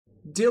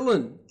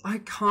Dylan, I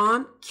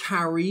can't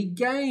carry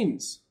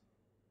games.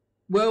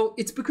 Well,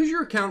 it's because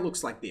your account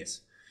looks like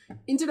this.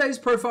 In today's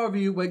profile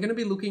review, we're going to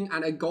be looking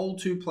at a Gold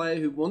 2 player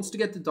who wants to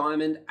get to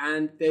Diamond,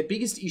 and their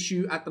biggest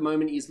issue at the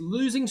moment is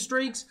losing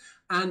streaks,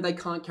 and they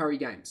can't carry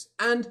games.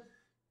 And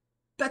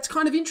that's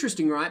kind of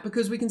interesting, right?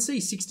 Because we can see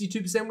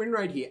 62% win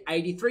rate here,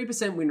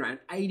 83% win rate,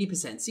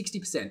 80%,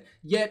 60%.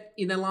 Yet,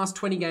 in their last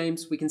 20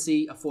 games, we can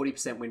see a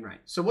 40% win rate.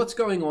 So what's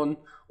going on,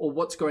 or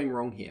what's going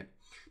wrong here?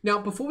 Now,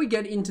 before we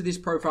get into this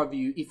profile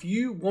view, if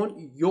you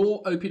want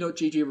your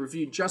op.gg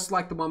review just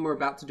like the one we're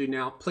about to do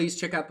now, please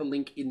check out the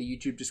link in the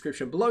YouTube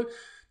description below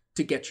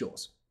to get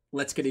yours.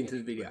 Let's get into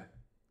the video.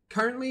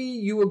 Currently,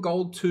 you are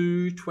Gold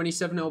 2,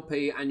 27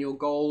 LP, and your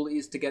goal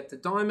is to get to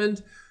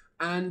Diamond.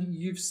 And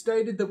you've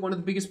stated that one of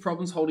the biggest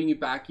problems holding you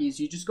back is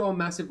you just go on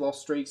massive loss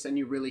streaks and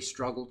you really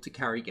struggle to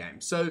carry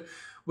games. So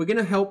we're going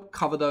to help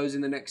cover those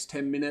in the next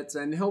 10 minutes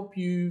and help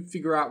you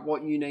figure out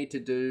what you need to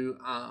do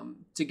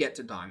to get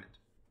to Diamond.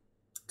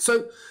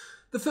 So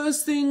the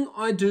first thing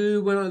I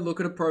do when I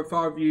look at a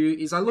profile view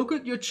is I look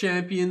at your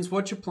champions,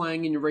 what you're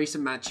playing in your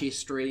recent match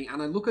history,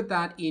 and I look at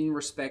that in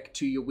respect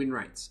to your win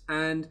rates.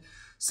 And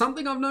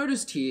something I've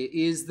noticed here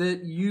is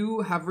that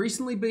you have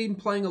recently been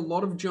playing a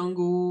lot of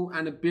jungle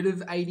and a bit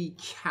of AD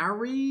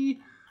carry,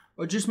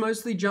 or just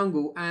mostly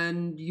jungle,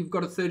 and you've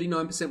got a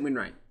 39% win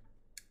rate.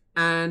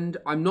 And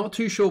I'm not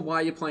too sure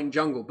why you're playing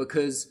jungle,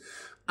 because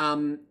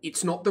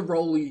it's not the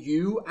role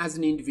you as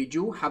an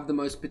individual have the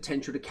most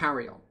potential to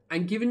carry on.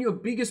 And given your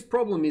biggest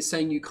problem is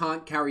saying you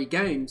can't carry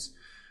games,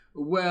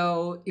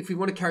 well, if we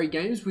want to carry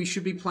games, we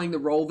should be playing the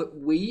role that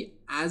we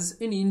as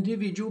an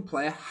individual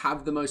player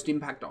have the most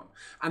impact on.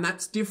 And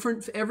that's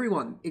different for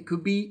everyone. It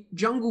could be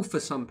jungle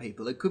for some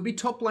people. It could be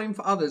top lane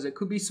for others. It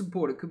could be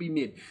support. It could be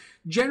mid.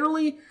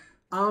 Generally,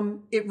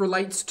 it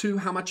relates to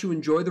how much you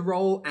enjoy the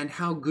role and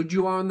how good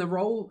you are in the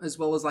role, as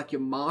well as like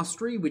your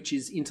mastery, which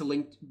is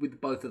interlinked with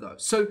both of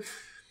those. So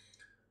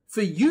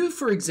for you,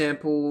 for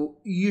example,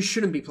 you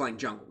shouldn't be playing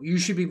jungle. You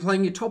should be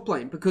playing your top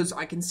lane, because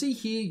I can see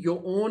here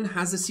your Ornn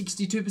has a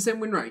 62%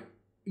 win rate.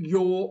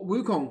 Your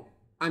Wukong,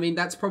 I mean,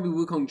 that's probably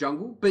Wukong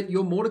jungle, but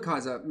your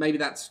Mordekaiser, maybe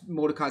that's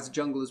Mordekaiser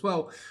jungle as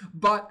well.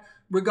 But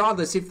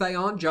regardless, if they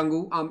aren't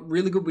jungle,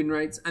 really good win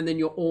rates, and then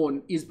your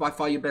Ornn is by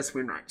far your best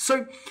win rate.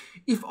 So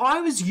if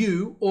I was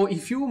you, or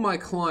if you were my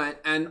client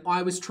and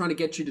I was trying to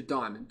get you to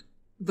Diamond,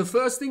 the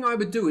first thing I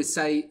would do is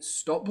say,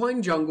 stop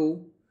playing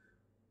jungle,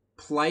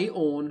 play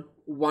Ornn,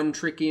 one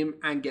trick him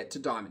and get to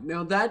Diamond.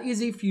 Now that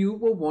is if you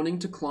were wanting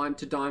to climb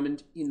to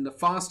Diamond in the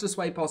fastest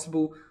way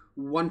possible,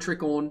 one trick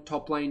Ornn,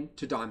 top lane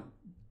to Diamond.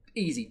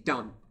 Easy,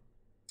 done.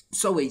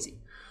 So easy.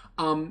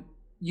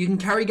 You can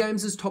carry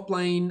games as top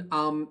lane.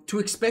 To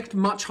expect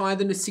much higher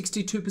than a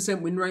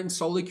 62% win rate in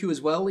solo queue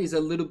as well is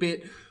a little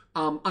bit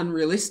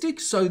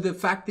unrealistic. So the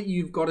fact that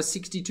you've got a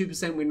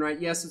 62% win rate,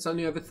 yes, it's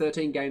only over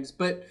 13 games,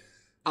 but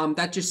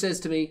that just says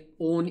to me,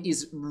 Ornn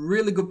is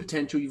really good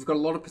potential. You've got a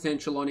lot of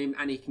potential on him,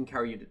 and he can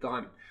carry you to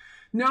Diamond.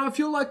 Now, if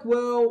you're like,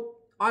 well,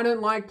 I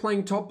don't like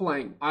playing top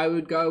lane, I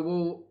would go,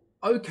 well,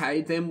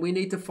 okay, then we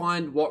need to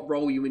find what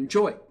role you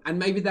enjoy. And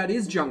maybe that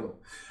is jungle.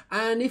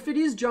 And if it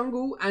is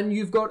jungle and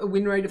you've got a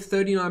win rate of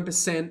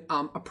 39%,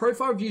 a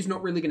profile review is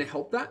not really going to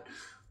help that.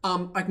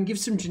 I can give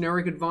some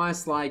generic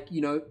advice like, you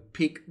know,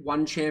 pick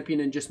one champion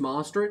and just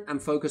master it and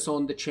focus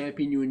on the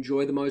champion you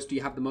enjoy the most,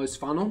 you have the most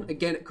fun on.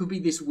 Again, it could be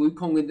this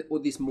Wukong or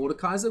this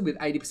Mordekaiser with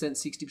 80%,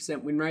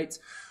 60% win rates.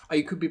 Or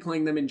you could be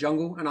playing them in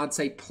jungle, and I'd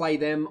say play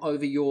them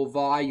over your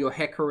Vi, your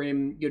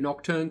Hecarim, your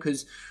Nocturne,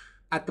 because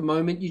at the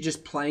moment you're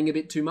just playing a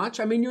bit too much.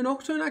 I mean, your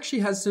Nocturne actually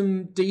has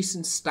some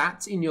decent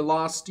stats in your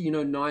last,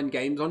 9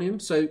 games on him,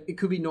 so it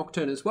could be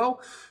Nocturne as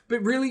well.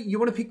 But really, you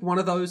want to pick one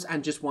of those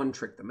and just one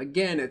trick them.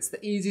 Again, it's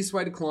the easiest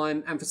way to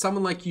climb, and for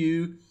someone like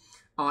you,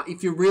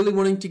 if you're really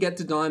wanting to get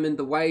to Diamond,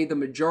 the way the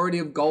majority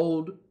of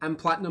Gold and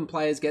Platinum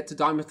players get to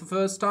Diamond for the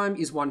first time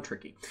is one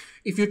tricking.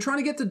 If you're trying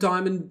to get to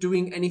Diamond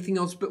doing anything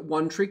else but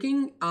one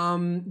tricking,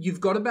 you've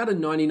got about a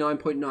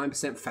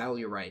 99.9%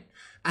 failure rate.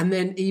 And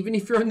then even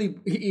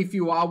if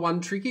you are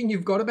one tricking,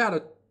 you've got about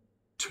a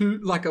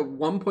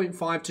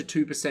 1.5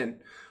 to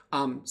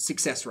 2%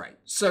 success rate.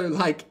 So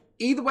like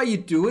either way you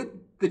do it,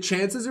 the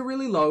chances are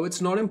really low.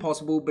 It's not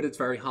impossible, but it's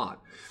very hard.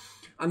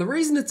 And the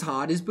reason it's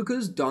hard is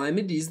because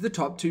Diamond is the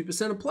top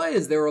 2% of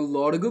players. There are a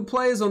lot of good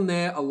players on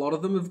there. A lot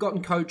of them have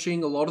gotten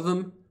coaching. A lot of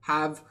them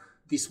have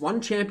this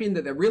one champion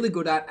that they're really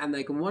good at and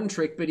they can one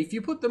trick. But if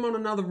you put them on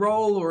another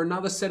role or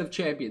another set of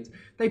champions,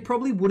 they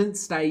probably wouldn't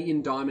stay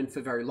in Diamond for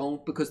very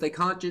long, because they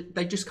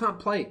just can't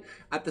play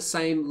at the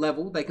same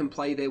level they can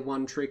play their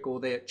one trick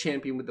or their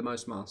champion with the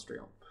most mastery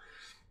on.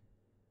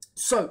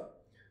 So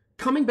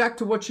coming back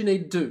to what you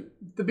need to do,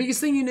 the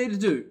biggest thing you need to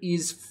do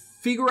is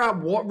figure out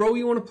what role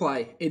you want to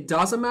play. It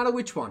doesn't matter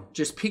which one.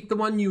 Just pick the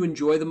one you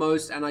enjoy the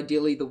most, and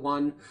ideally the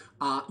one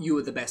you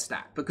are the best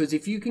at. Because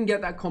if you can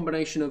get that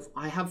combination of,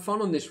 I have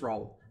fun on this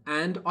role,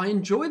 and I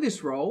enjoy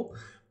this role,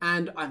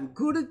 and I'm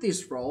good at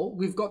this role,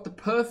 we've got the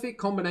perfect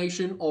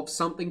combination of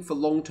something for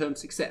long-term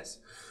success.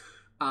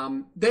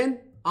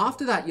 Then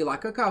after that, you're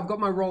like, okay, I've got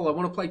my role. I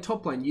want to play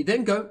top lane. You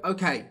then go,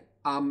 okay,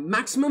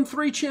 maximum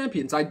 3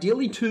 champions,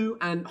 ideally 2,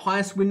 and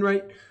highest win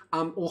rate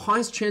or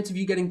highest chance of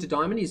you getting to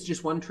diamond is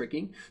just 1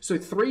 tricking. So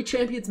 3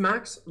 champions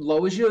max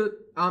lowers your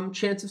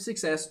chance of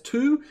success.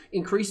 2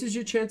 increases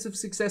your chance of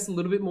success a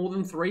little bit more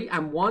than 3,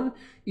 and 1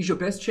 is your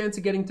best chance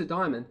of getting to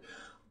diamond.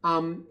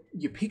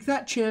 You pick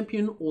that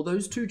champion or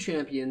those 2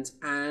 champions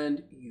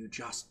and you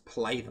just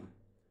play them.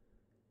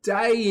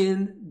 Day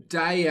in,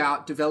 day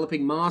out,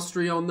 developing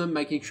mastery on them,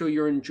 making sure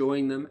you're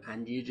enjoying them,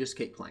 and you just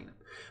keep playing them.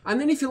 And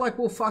then if you're like,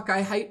 well, fuck,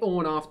 I hate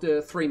Ornn after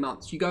 3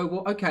 months, you go,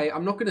 well, okay,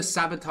 I'm not going to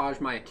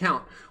sabotage my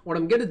account. What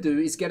I'm going to do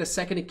is get a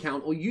second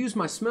account or use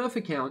my Smurf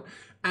account,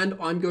 and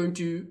I'm going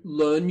to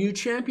learn new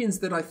champions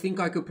that I think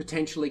I could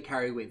potentially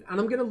carry with.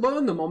 And I'm going to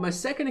learn them on my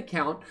second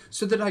account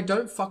so that I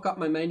don't fuck up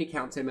my main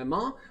account's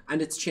MMR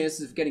and its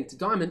chances of getting to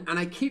diamond. And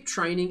I keep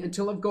training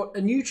until I've got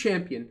a new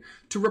champion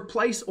to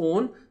replace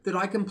Ornn that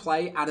I can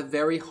play at a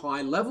very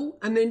high level.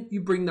 And then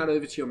you bring that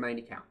over to your main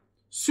account.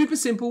 Super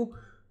simple,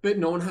 but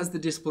no one has the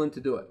discipline to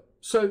do it.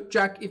 So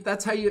Jack,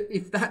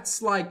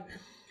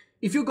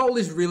 if your goal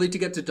is really to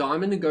get to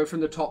diamond and go from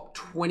the top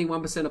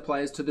 21% of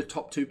players to the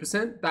top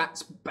 2%,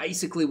 that's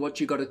basically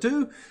what you got to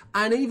do.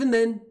 And even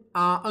then,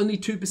 only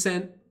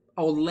 2%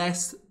 or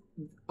less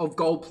of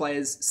gold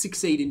players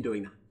succeed in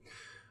doing that.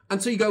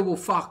 And so you go, well,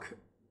 fuck,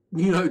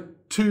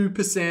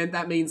 2%,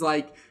 that means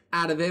like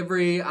out of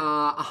every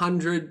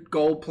 100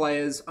 gold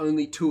players,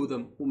 only 2 of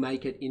them will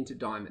make it into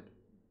diamond.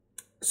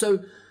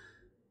 So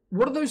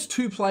what do those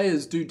 2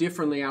 players do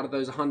differently out of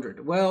those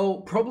 100?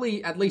 Well,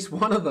 probably at least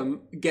one of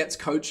them gets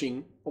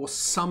coaching or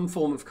some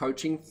form of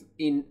coaching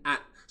at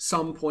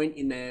some point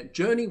in their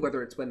journey,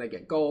 whether it's when they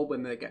get gold,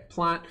 when they get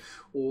plat,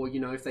 or,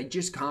 if they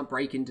just can't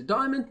break into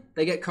diamond,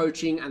 they get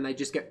coaching and they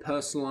just get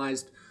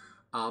personalized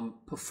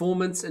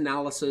performance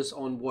analysis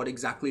on what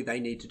exactly they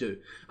need to do.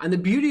 And the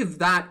beauty of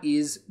that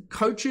is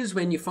coaches,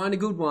 when you find a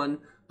good one,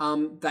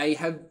 they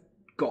have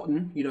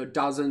gotten,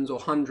 dozens or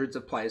hundreds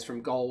of players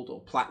from gold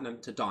or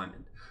platinum to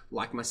diamond.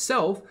 Like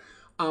myself,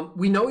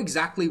 we know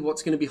exactly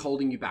what's going to be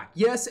holding you back.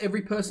 Yes,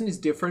 every person is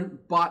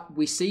different, but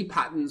we see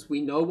patterns. We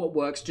know what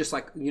works, just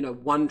like,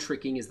 1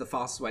 tricking is the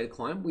fastest way to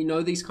climb. We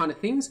know these kind of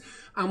things.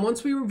 And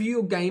once we review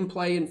your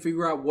gameplay and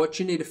figure out what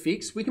you need to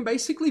fix, we can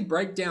basically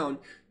break down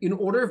in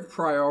order of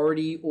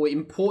priority or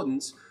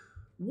importance,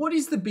 what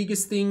is the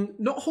biggest thing,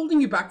 not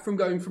holding you back from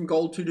going from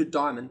gold 2 to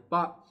diamond,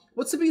 but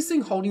what's the biggest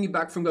thing holding you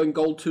back from going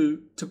gold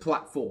 2 to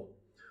plat 4?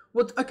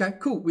 Okay,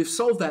 cool. We've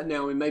solved that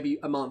now in maybe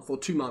a month or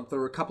 2 months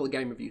or a couple of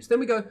game reviews. Then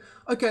we go,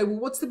 okay, well,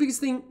 what's the biggest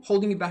thing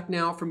holding you back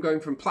now from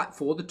going from plat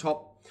 4, the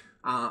top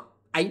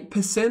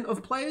 8%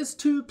 of players,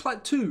 to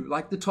plat 2,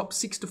 like the top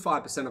 6 to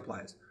 5% of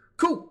players?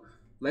 Cool.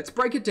 Let's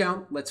break it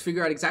down. Let's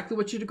figure out exactly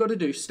what you've got to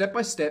do step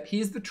by step.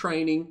 Here's the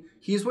training.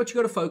 Here's what you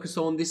got to focus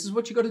on. This is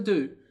what you got to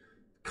do.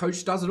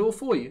 Coach does it all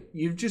for you.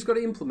 You've just got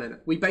to implement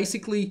it. We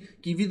basically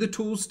give you the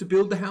tools to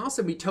build the house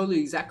and we tell you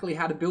exactly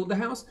how to build the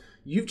house.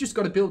 You've just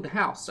got to build the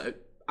house. So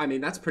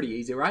that's pretty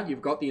easy, right?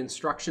 You've got the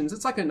instructions.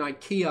 It's like an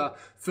IKEA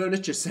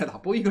furniture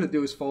setup. All you got to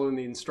do is follow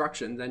the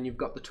instructions and you've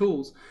got the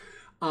tools.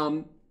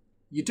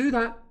 You do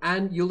that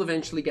and you'll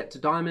eventually get to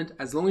diamond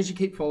as long as you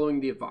keep following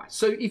the advice.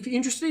 So if you're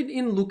interested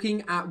in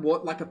looking at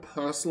what like a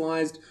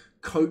personalized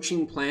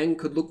coaching plan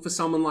could look for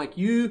someone like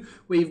you,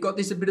 where you've got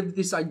a bit of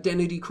this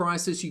identity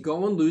crisis, you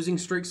go on losing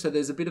streaks, so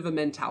there's a bit of a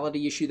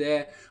mentality issue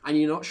there, and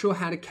you're not sure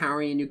how to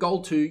carry, and your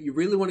goal 2, you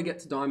really want to get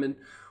to diamond,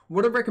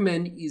 what I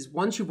recommend is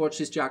once you watch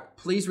this, Jack,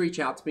 please reach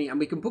out to me and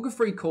we can book a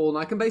free call and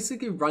I can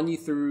basically run you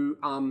through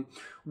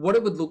what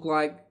it would look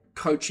like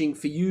coaching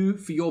for you,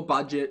 for your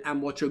budget,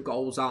 and what your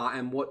goals are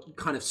and what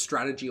kind of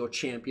strategy or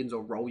champions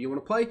or role you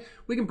want to play.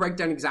 We can break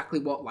down exactly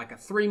what like a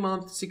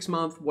 3-month,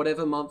 6-month,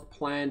 whatever month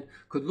plan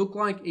could look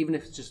like, even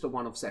if it's just a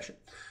one-off session.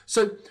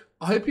 So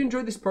I hope you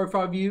enjoyed this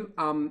profile view.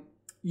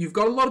 You've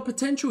got a lot of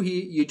potential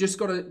here. You just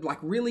got to like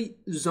really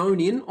zone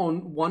in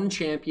on one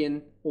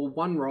champion or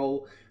one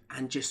role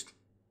and just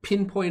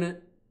pinpoint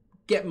it,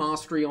 get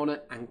mastery on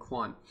it, and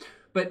climb.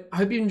 But I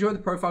hope you enjoyed the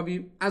profile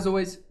view. As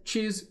always,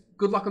 cheers,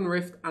 good luck on the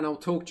Rift, and I'll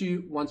talk to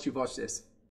you once you've watched this.